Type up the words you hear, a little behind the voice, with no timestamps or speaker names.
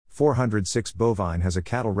406 Bovine has a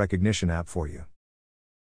cattle recognition app for you.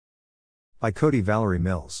 By Cody Valerie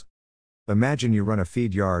Mills. Imagine you run a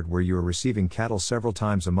feed yard where you are receiving cattle several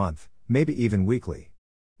times a month, maybe even weekly.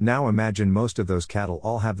 Now imagine most of those cattle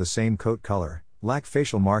all have the same coat color, lack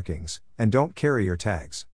facial markings, and don't carry your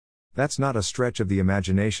tags. That's not a stretch of the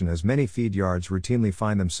imagination, as many feed yards routinely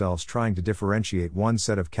find themselves trying to differentiate one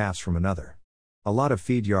set of calves from another. A lot of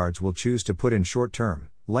feed yards will choose to put in short-term,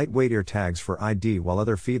 lightweight ear tags for ID, while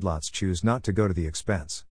other feedlots choose not to go to the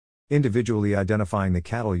expense. Individually identifying the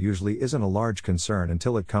cattle usually isn't a large concern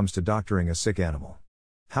until it comes to doctoring a sick animal.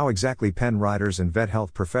 How exactly pen riders and vet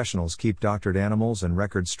health professionals keep doctored animals and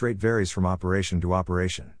records straight varies from operation to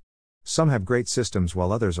operation. Some have great systems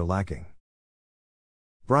while others are lacking.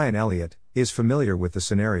 Brian Elliott is familiar with the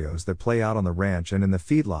scenarios that play out on the ranch and in the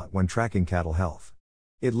feedlot when tracking cattle health.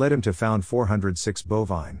 It led him to found 406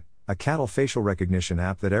 Bovine, a cattle facial recognition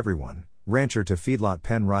app that everyone, rancher to feedlot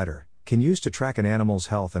pen rider, can use to track an animal's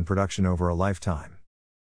health and production over a lifetime.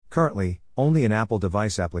 Currently, only an Apple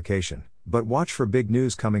device application, but watch for big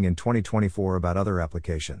news coming in 2024 about other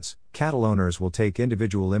applications. Cattle owners will take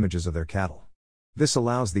individual images of their cattle. This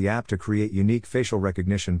allows the app to create unique facial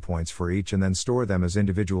recognition points for each and then store them as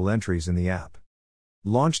individual entries in the app.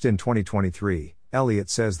 Launched in 2023, Elliott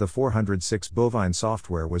says the 406 Bovine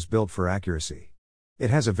software was built for accuracy. It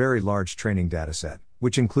has a very large training dataset,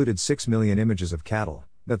 which included 6 million images of cattle,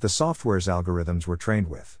 that the software's algorithms were trained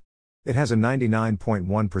with. It has a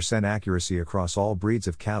 99.1% accuracy across all breeds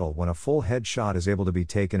of cattle when a full head shot is able to be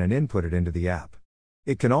taken and inputted into the app.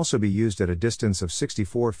 It can also be used at a distance of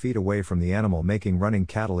 64 feet away from the animal, making running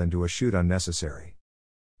cattle into a chute unnecessary.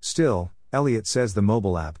 Still, Elliott says the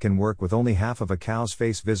mobile app can work with only half of a cow's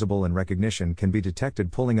face visible and recognition can be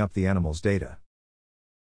detected pulling up the animal's data.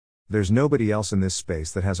 There's nobody else in this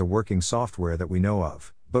space that has a working software that we know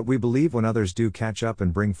of, but we believe when others do catch up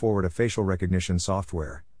and bring forward a facial recognition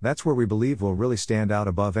software, that's where we believe we'll really stand out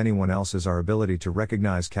above anyone else, is our ability to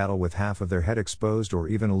recognize cattle with half of their head exposed or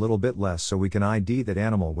even a little bit less, so we can ID that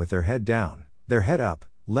animal with their head down, their head up,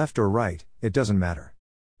 left or right, it doesn't matter.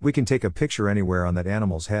 We can take a picture anywhere on that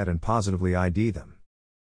animal's head and positively ID them.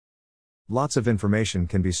 Lots of information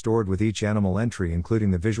can be stored with each animal entry,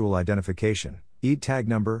 including the visual identification, EID tag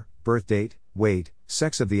number, birth date, weight,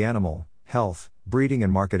 sex of the animal, health, breeding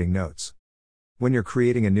and marketing notes. When you're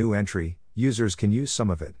creating a new entry, users can use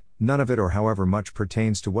some of it, none of it, or however much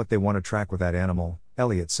pertains to what they want to track with that animal,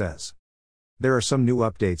 Elliott says. There are some new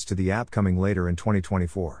updates to the app coming later in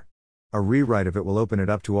 2024. A rewrite of it will open it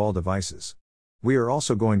up to all devices. We are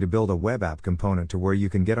also going to build a web app component to where you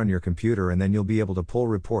can get on your computer and then you'll be able to pull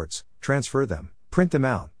reports, transfer them, print them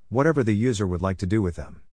out, whatever the user would like to do with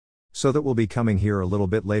them. So that will be coming here a little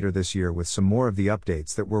bit later this year with some more of the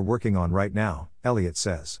updates that we're working on right now, Elliott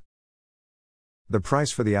says. The price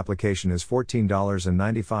for the application is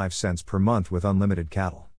 $14.95 per month with unlimited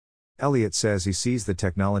cattle. Elliott says he sees the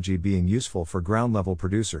technology being useful for ground-level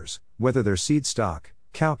producers, whether they're seed stock,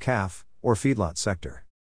 cow-calf, or feedlot sector.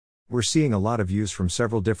 We're seeing a lot of use from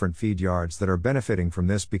several different feed yards that are benefiting from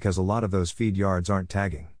this because a lot of those feed yards aren't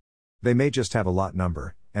tagging. They may just have a lot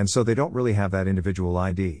number, and so they don't really have that individual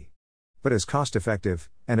ID. But as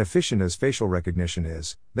cost-effective and efficient as facial recognition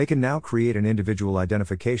is, they can now create an individual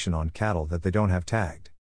identification on cattle that they don't have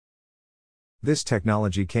tagged. This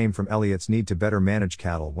technology came from Elliott's need to better manage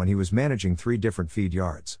cattle when he was managing 3 different feed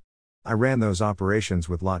yards. I ran those operations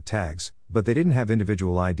with lot tags, but they didn't have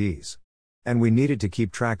individual IDs. And we needed to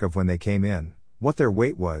keep track of when they came in, what their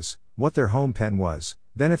weight was, what their home pen was,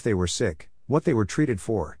 then if they were sick, what they were treated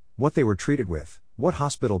for, what they were treated with, what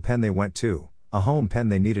hospital pen they went to, a home pen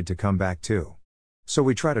they needed to come back to. So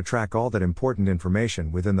we try to track all that important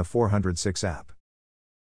information within the 406 app.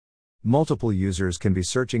 Multiple users can be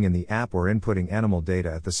searching in the app or inputting animal data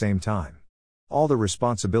at the same time. All the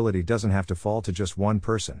responsibility doesn't have to fall to just one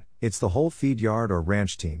person, it's the whole feed yard or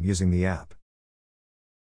ranch team using the app.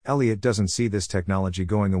 Elliott doesn't see this technology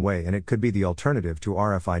going away, and it could be the alternative to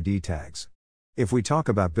RFID tags. If we talk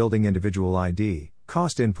about building individual ID,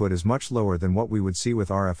 cost input is much lower than what we would see with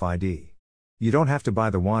RFID. You don't have to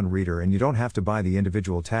buy the WAN reader and you don't have to buy the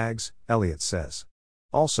individual tags, Elliott says.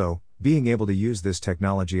 Also, being able to use this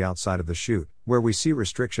technology outside of the chute, where we see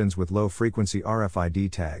restrictions with low-frequency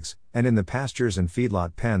RFID tags, and in the pastures and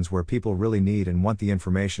feedlot pens where people really need and want the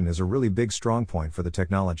information, is a really big strong point for the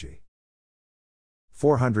technology.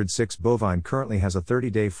 406 Bovine currently has a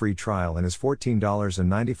 30-day free trial and is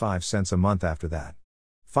 $14.95 a month after that.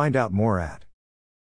 Find out more at